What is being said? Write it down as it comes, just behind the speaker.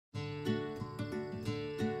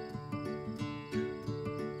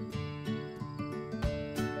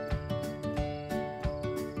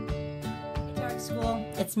Jaworek School.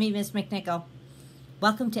 It's me, Ms. McNichol.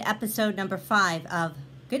 Welcome to episode number 5 of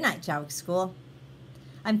Goodnight Jaworek School.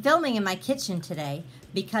 I'm filming in my kitchen today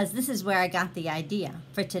because this is where I got the idea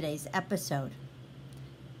for today's episode.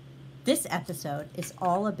 This episode is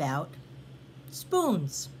all about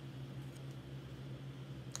spoons.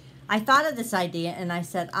 I thought of this idea and I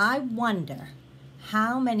said, I wonder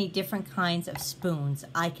how many different kinds of spoons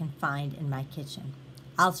I can find in my kitchen.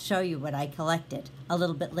 I'll show you what I collected a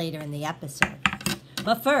little bit later in the episode.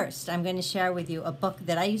 But first, I'm going to share with you a book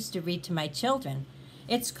that I used to read to my children.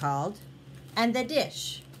 It's called And the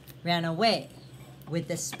Dish Ran Away with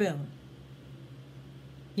the Spoon.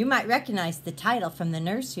 You might recognize the title from the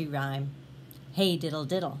nursery rhyme, Hey Diddle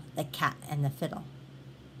Diddle, the Cat and the Fiddle.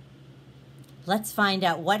 Let's find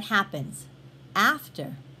out what happens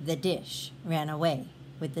after the dish ran away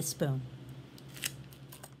with the spoon.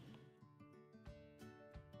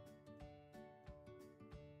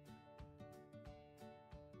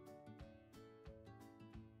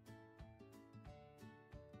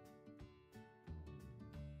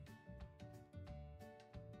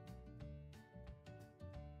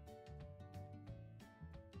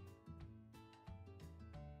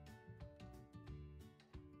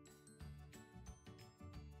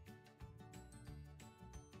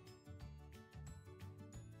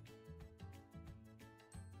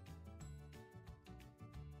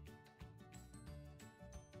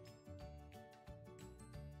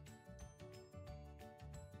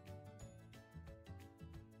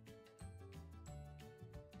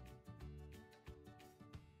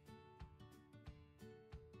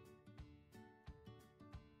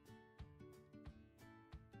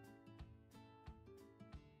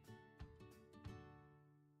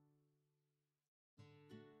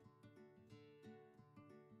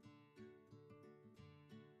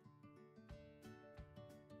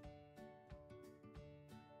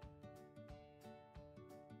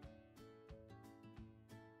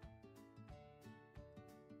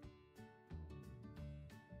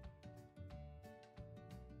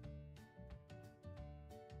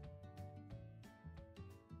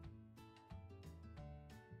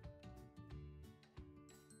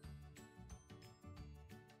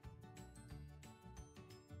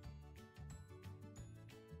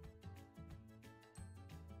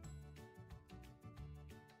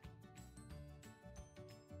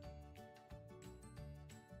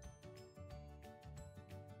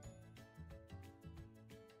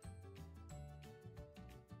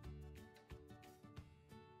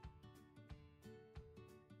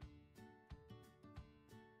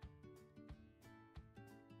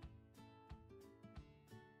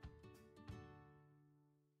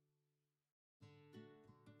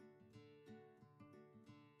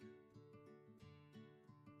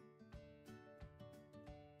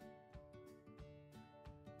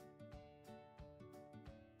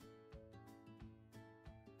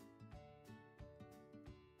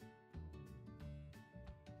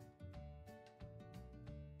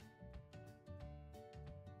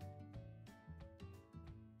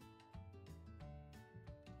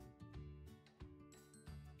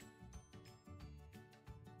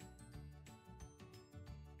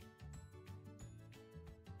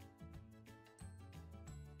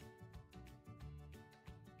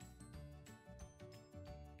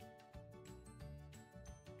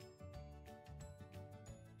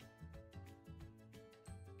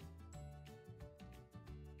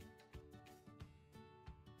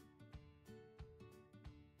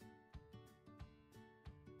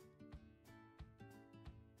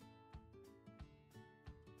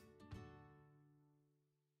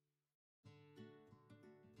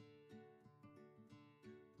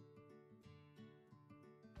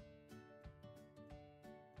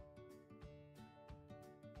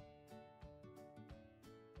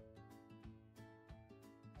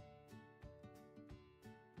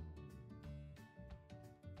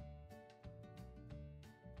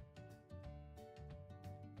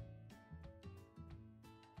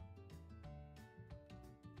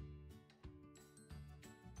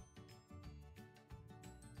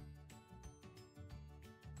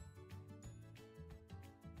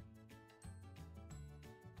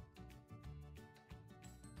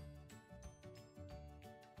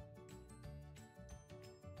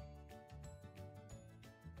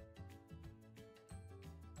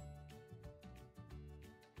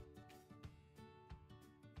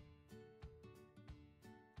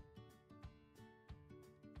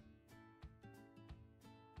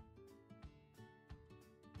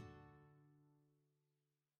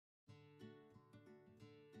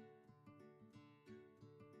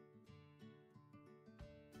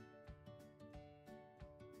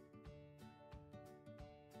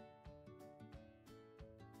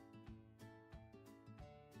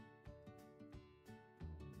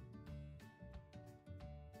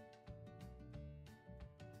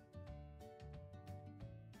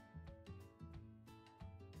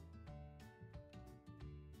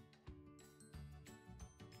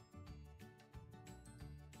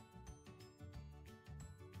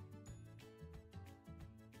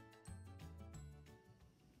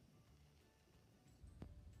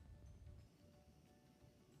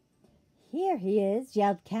 Here he is,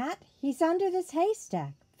 yelled Cat. He's under this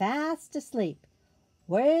haystack, fast asleep.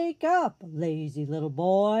 Wake up, lazy little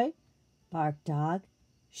boy, barked Dog.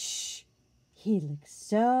 Shh! He looks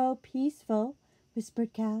so peaceful,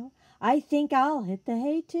 whispered Cow. I think I'll hit the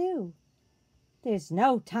hay too. There's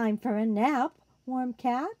no time for a nap, warned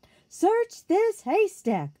Cat. Search this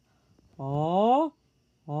haystack. Oh,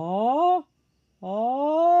 oh,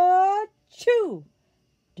 oh, choo!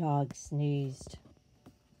 Dog sneezed.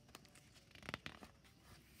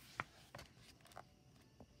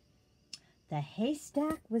 The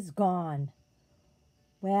haystack was gone.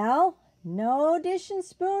 Well, no dish and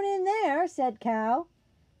spoon in there, said Cow.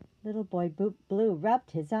 Little boy Blue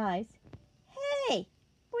rubbed his eyes. Hey,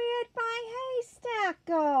 where'd my haystack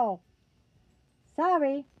go?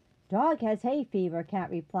 Sorry, Dog has hay fever,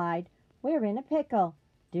 Cat replied. We're in a pickle.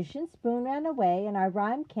 Dish and spoon ran away, and our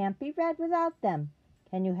rhyme can't be read without them.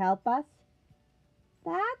 Can you help us?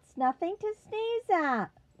 That's nothing to sneeze at,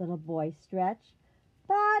 little boy stretched.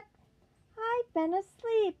 But I've been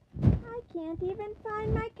asleep. I can't even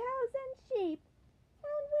find my cows and sheep.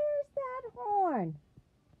 And where's that horn?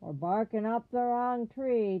 We're barking up the wrong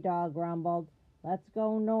tree, Dog grumbled. Let's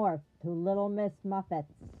go north to Little Miss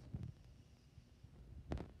Muffet's.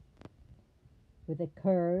 With a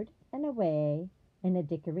curd and a whey and a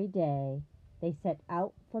dickory day, they set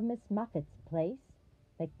out for Miss Muffet's place.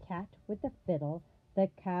 The cat with the fiddle, the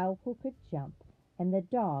cow who could jump, and the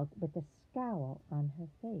dog with a scowl on her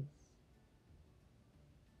face.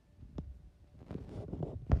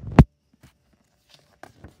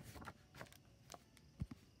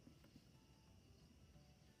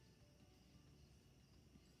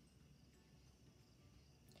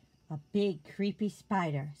 A big, creepy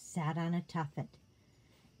spider sat on a tuffet.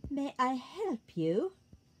 May I help you?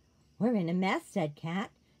 We're in a mess, said Cat.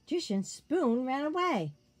 Dish and spoon ran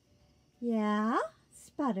away. Yeah,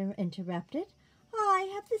 Spider interrupted. I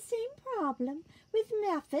have the same problem with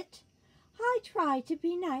Muffet. I try to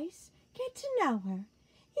be nice, get to know her,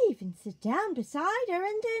 even sit down beside her,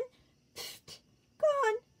 and then, pfft,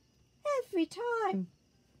 gone, every time.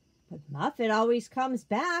 But Muffet always comes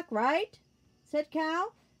back, right? Said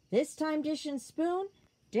Cow. This time Dish and Spoon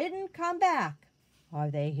didn't come back.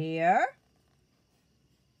 Are they here?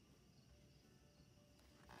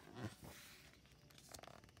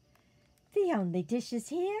 The only dishes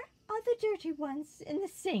here are the dirty ones in the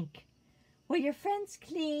sink. Were your friends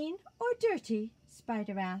clean or dirty?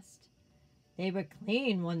 Spider asked. They were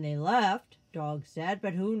clean when they left, Dog said,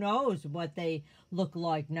 but who knows what they look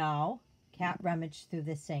like now? Cat rummaged through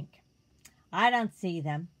the sink. I don't see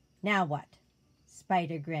them. Now what?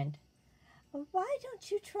 Spider grinned. Why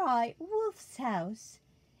don't you try Wolf's house?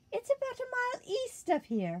 It's about a mile east of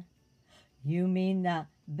here. You mean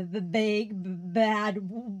the big bad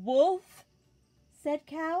wolf? Said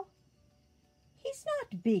Cow. He's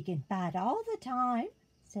not big and bad all the time,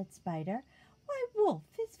 said Spider. Why, Wolf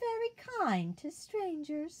is very kind to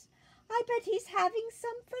strangers. I bet he's having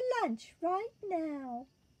some for lunch right now.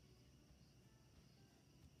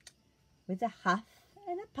 With a huff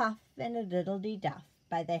and a puff and a diddle-dee-duff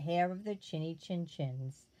by the hair of their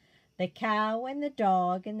chinny-chin-chins, the cow and the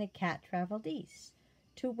dog and the cat traveled east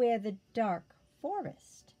to where the dark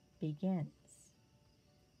forest begins.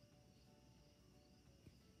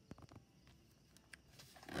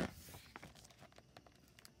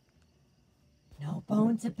 No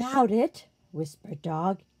bones about it, whispered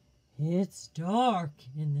Dog. It's dark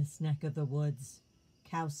in this neck of the woods.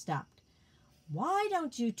 Cow stopped. Why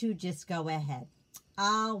don't you two just go ahead?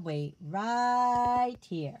 I'll wait right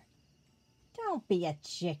here. Don't be a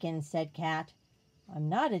chicken, said Cat. I'm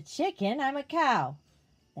not a chicken, I'm a cow.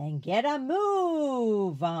 Then get a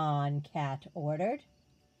move on, Cat ordered.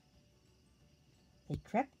 They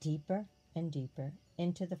crept deeper and deeper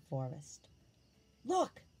into the forest.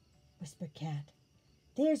 Look, whispered Cat.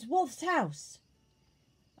 There's Wolf's house.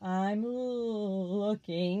 I'm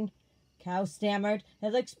looking, Cow stammered.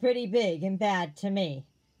 It looks pretty big and bad to me.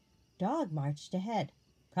 Dog marched ahead.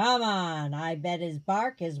 Come on, I bet his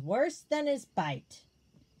bark is worse than his bite.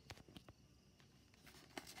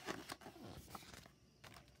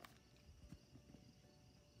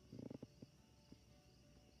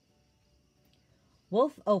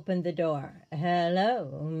 Wolf opened the door.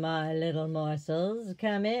 Hello, my little morsels.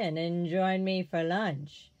 Come in and join me for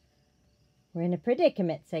lunch. We're in a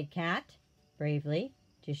predicament, said Cat bravely.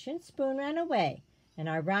 Dish and Spoon ran away, and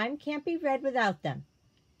our rhyme can't be read without them.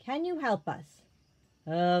 Can you help us?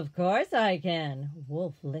 Of course I can.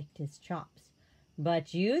 Wolf licked his chops.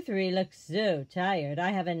 But you three look so tired.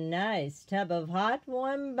 I have a nice tub of hot,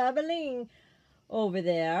 warm, bubbling over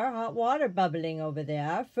there, hot water bubbling over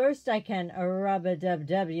there. First I can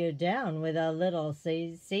rub-a-dub-dub you down with a little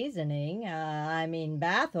seasoning,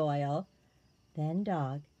 bath oil. Then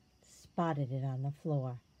Dog spotted it on the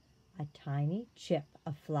floor, a tiny chip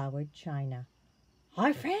of floured china.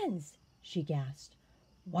 "Our friends!" she gasped.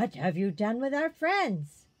 "What have you done with our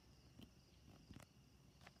friends?"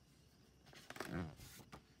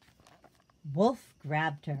 Wolf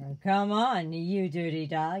grabbed her. "Come on, you dirty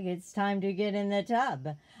dog. It's time to get in the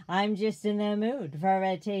tub. I'm just in the mood for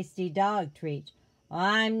a tasty dog treat."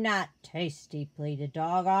 "I'm not tasty," pleaded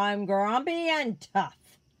Dog. "I'm grumpy and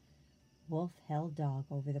tough." Wolf held Dog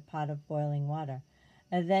over the pot of boiling water.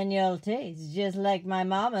 "Then you'll taste just like my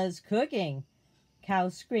mama's cooking." Cow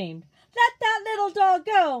screamed, "Let that little dog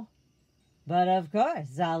go!" "But of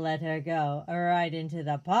course I'll let her go, right into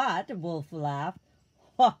the pot," Wolf laughed.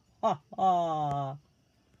 "Ha, ha, ha."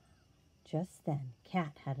 Just then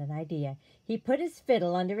Cat had an idea. He put his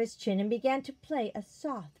fiddle under his chin and began to play a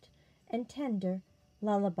soft and tender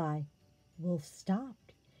lullaby. Wolf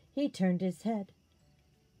stopped. He turned his head.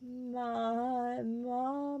 My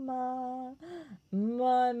mama,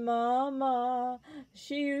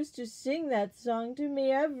 she used to sing that song to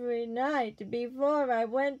me every night before I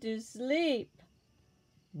went to sleep."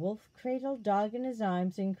 Wolf cradled Dog in his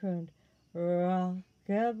arms and crooned,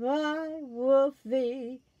 "Rock-a-bye,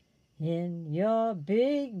 Wolfie, in your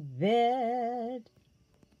big bed."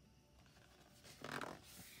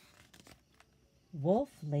 Wolf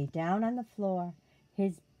lay down on the floor,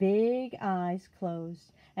 his big eyes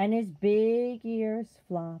closed and his big ears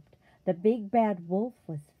flopped. The big bad wolf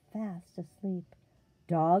was fast asleep.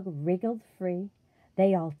 Dog wriggled free.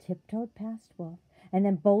 They all tiptoed past Wolf and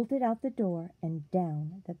then bolted out the door and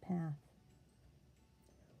down the path.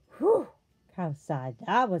 "Whew!" Cow sighed.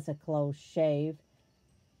 "That was a close shave."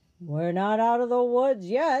 "We're not out of the woods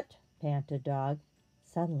yet," panted Dog.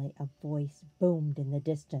 Suddenly a voice boomed in the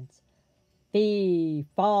distance. "Fee,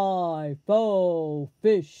 fi, fo,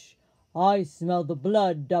 fish, I smell the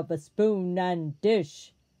blood of a spoon and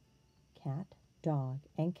dish." Cat, Dog,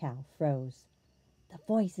 and Cow froze. "The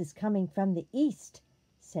voice is coming from the east,"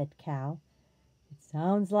 said Cow. "It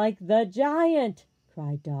sounds like the giant,"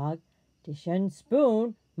 cried Dog. "Dish and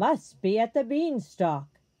spoon must be at the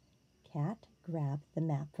beanstalk." Cat grabbed the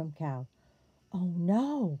map from Cow. "Oh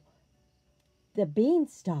no, the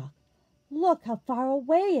beanstalk! Look how far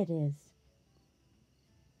away it is."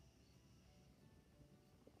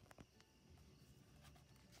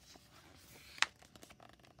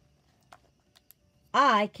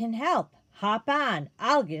 "I can help. Hop on.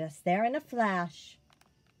 I'll get us there in a flash."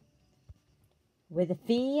 With a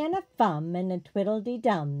fee and a fum and a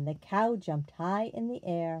twiddle-dee-dum, the Cow jumped high in the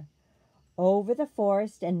air. Over the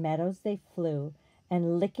forest and meadows they flew,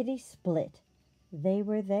 and lickety-split, they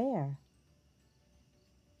were there.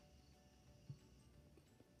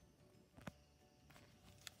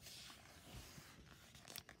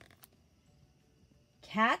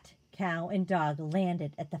 Cat, Cow, and Dog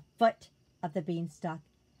landed at the foot of the beanstalk.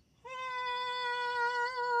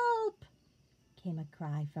 "Help!" came a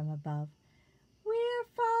cry from above. "We're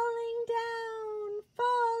falling down,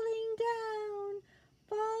 falling down,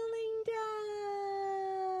 falling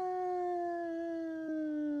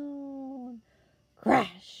down."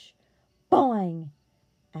 Crash! Boing!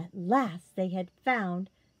 At last they had found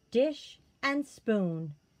Dish and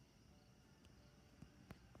Spoon.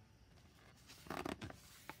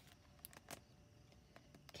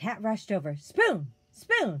 Cat rushed over. "Spoon!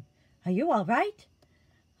 Spoon! Are you all right?"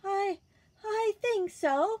 I think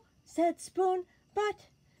so," said Spoon. But,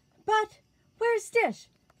 where's Dish?"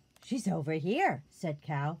 "She's over here," said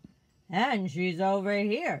Cow. "And she's over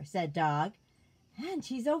here," said Dog. "And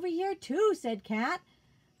she's over here too," said Cat.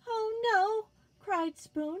 "Oh no," cried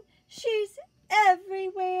Spoon. "She's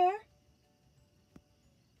everywhere."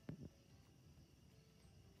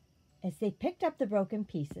 As they picked up the broken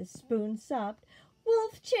pieces, Spoon sobbed,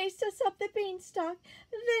 "Wolf chased us up the beanstalk,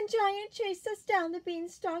 then Giant chased us down the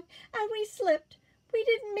beanstalk, and we slipped. We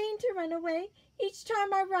didn't mean to run away. Each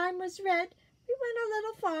time our rhyme was read, we went a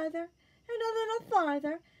little farther and a little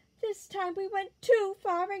farther. This time we went too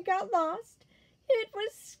far and got lost. It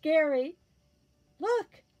was scary."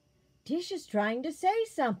 "Look, Dish is trying to say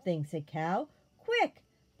something," said Cow. "Quick,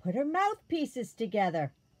 put her mouthpieces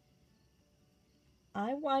together."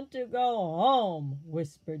 "I want to go home,"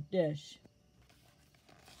 whispered Dish.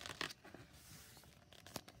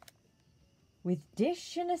 With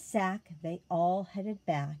Dish in a sack, they all headed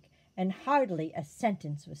back, and hardly a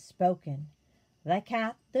sentence was spoken. The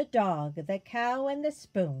cat, the dog, the cow, and the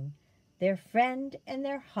spoon, their friend and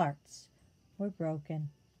their hearts were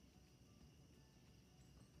broken.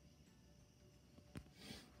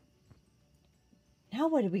 Now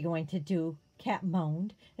what are we going to do? Cat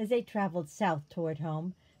moaned as they traveled south toward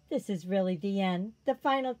home. This is really the end, the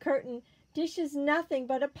final curtain. Dish is nothing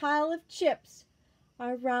but a pile of chips.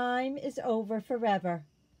 Our rhyme is over forever.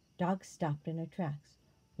 Dog stopped in her tracks.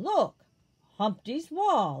 Look, Humpty's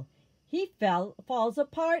wall. He falls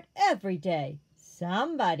apart every day.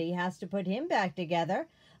 Somebody has to put him back together.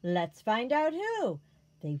 Let's find out who.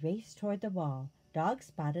 They raced toward the wall. Dog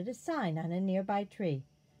spotted a sign on a nearby tree.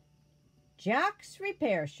 Jack's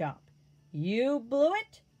Repair Shop. You blew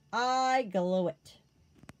it, I glue it.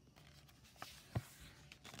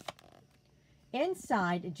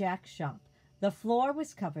 Inside Jack's shop, the floor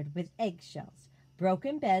was covered with eggshells,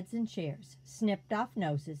 broken beds and chairs, snipped off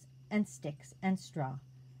noses, and sticks and straw.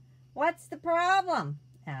 What's the problem?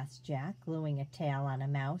 Asked Jack, gluing a tail on a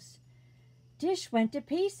mouse. Dish went to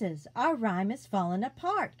pieces. Our rhyme has fallen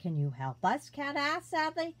apart. Can you help us? Cat asked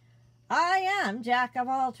sadly. I am Jack of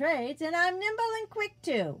all trades, and I'm nimble and quick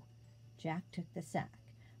too. Jack took the sack.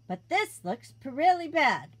 But this looks really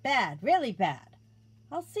bad, really bad.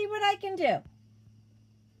 I'll see what I can do.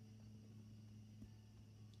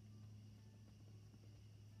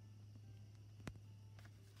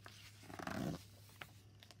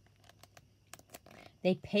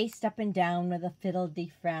 They paced up and down with a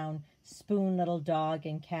fiddle-dee frown, Spoon, Little Dog,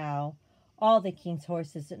 and Cow. All the king's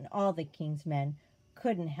horses and all the king's men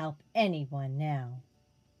couldn't help anyone now.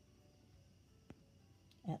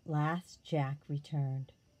 At last Jack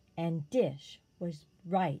returned, and Dish was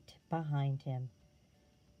right behind him.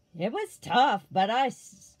 It was tough, but I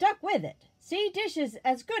stuck with it. See, Dish is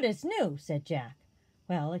as good as new, said Jack.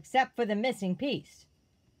 Well, except for the missing piece.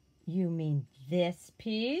 You mean this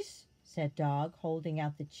piece? Said Dog, holding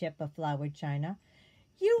out the chip of flowered china.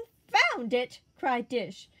 You found it, cried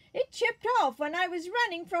Dish. It chipped off when I was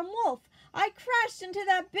running from Wolf. I crashed into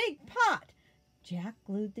that big pot. Jack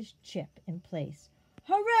glued the chip in place.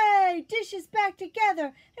 Hooray! Dish is back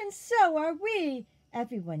together, and so are we.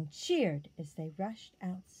 Everyone cheered as they rushed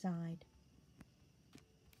outside.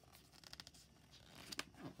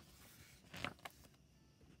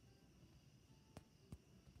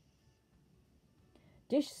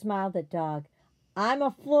 Dish smiled at Dog. I'm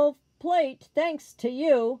a full plate, thanks to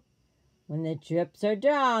you. When the chips are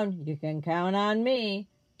down, you can count on me.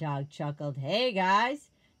 Dog chuckled. Hey, guys,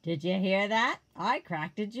 did you hear that? I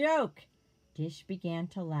cracked a joke. Dish began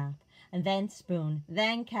to laugh, and then Spoon,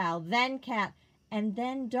 then Cow, then Cat, and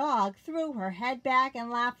then Dog threw her head back and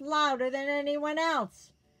laughed louder than anyone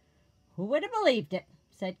else. Who would have believed it,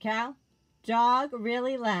 said Cow. Dog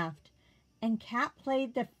really laughed. And Cat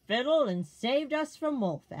played the fiddle and saved us from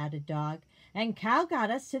Wolf, added Dog. And Cow got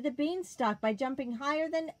us to the beanstalk by jumping higher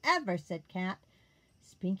than ever, said Cat.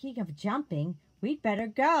 Speaking of jumping, we'd better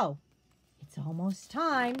go. It's almost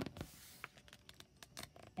time.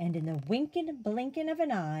 And in the winking and blinking of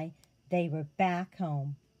an eye, they were back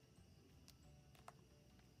home.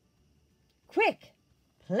 Quick!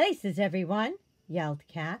 Places, everyone! Yelled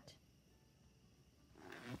Cat.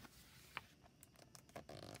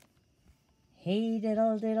 Hey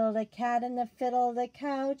diddle diddle, the cat and the fiddle, the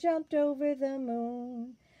cow jumped over the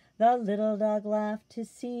moon. The little dog laughed to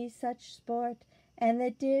see such sport, and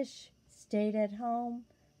the dish stayed at home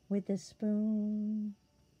with the spoon.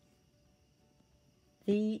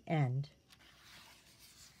 The end.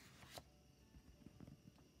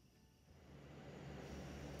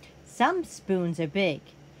 Some spoons are big,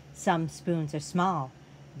 some spoons are small.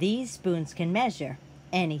 These spoons can measure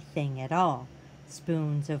anything at all.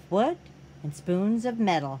 Spoons of wood and spoons of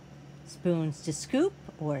metal, spoons to scoop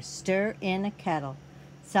or stir in a kettle.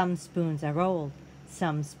 Some spoons are old,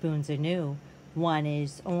 some spoons are new. One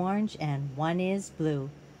is orange and one is blue.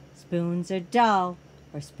 Spoons are dull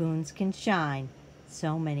or spoons can shine.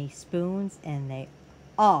 So many spoons and they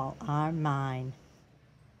all are mine.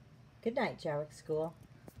 Good night, Jaworek School.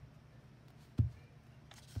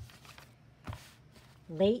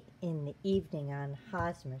 Late in the evening on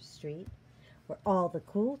Hosmer Street, where all the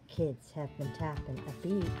cool kids have been tapping a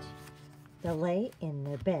beat, they lay in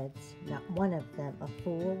their beds, not one of them a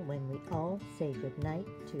fool, when we all say goodnight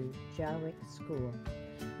to Jaworek School.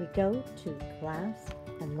 We go to class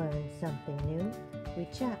and learn something new. We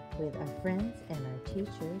chat with our friends and our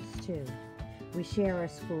teachers too. We share our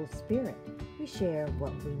school spirit. We share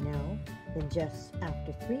what we know. Then just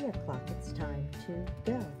after 3 o'clock, it's time to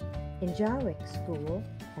go. In Jaworek School,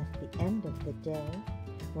 at the end of the day,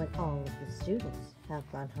 when all of the students have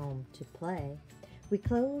gone home to play, we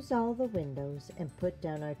close all the windows and put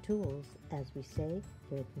down our tools as we say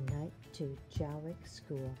good night to Jaworek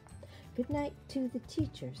School. Good night to the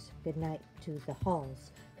teachers. Good night to the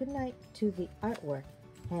halls. Good night to the artwork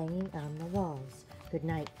hanging on the walls. Good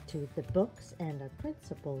night to the books and our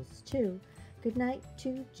principals too. Good night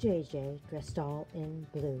to JJ, dressed all in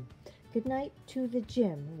blue. Good night to the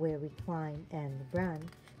gym where we climb and run.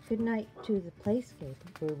 Good night to the playscape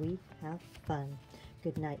where we have fun.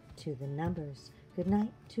 Good night to the numbers. Good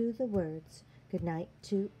night to the words. Good night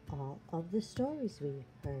to all of the stories we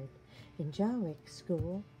heard. In Jaworek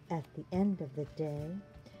School, at the end of the day,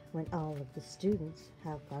 when all of the students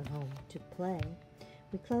have gone home to play,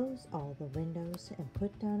 we close all the windows and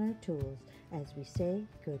put down our tools as we say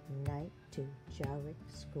good night to Jaworek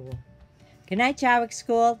School. Good night, Jaworek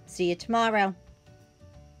School. See you tomorrow.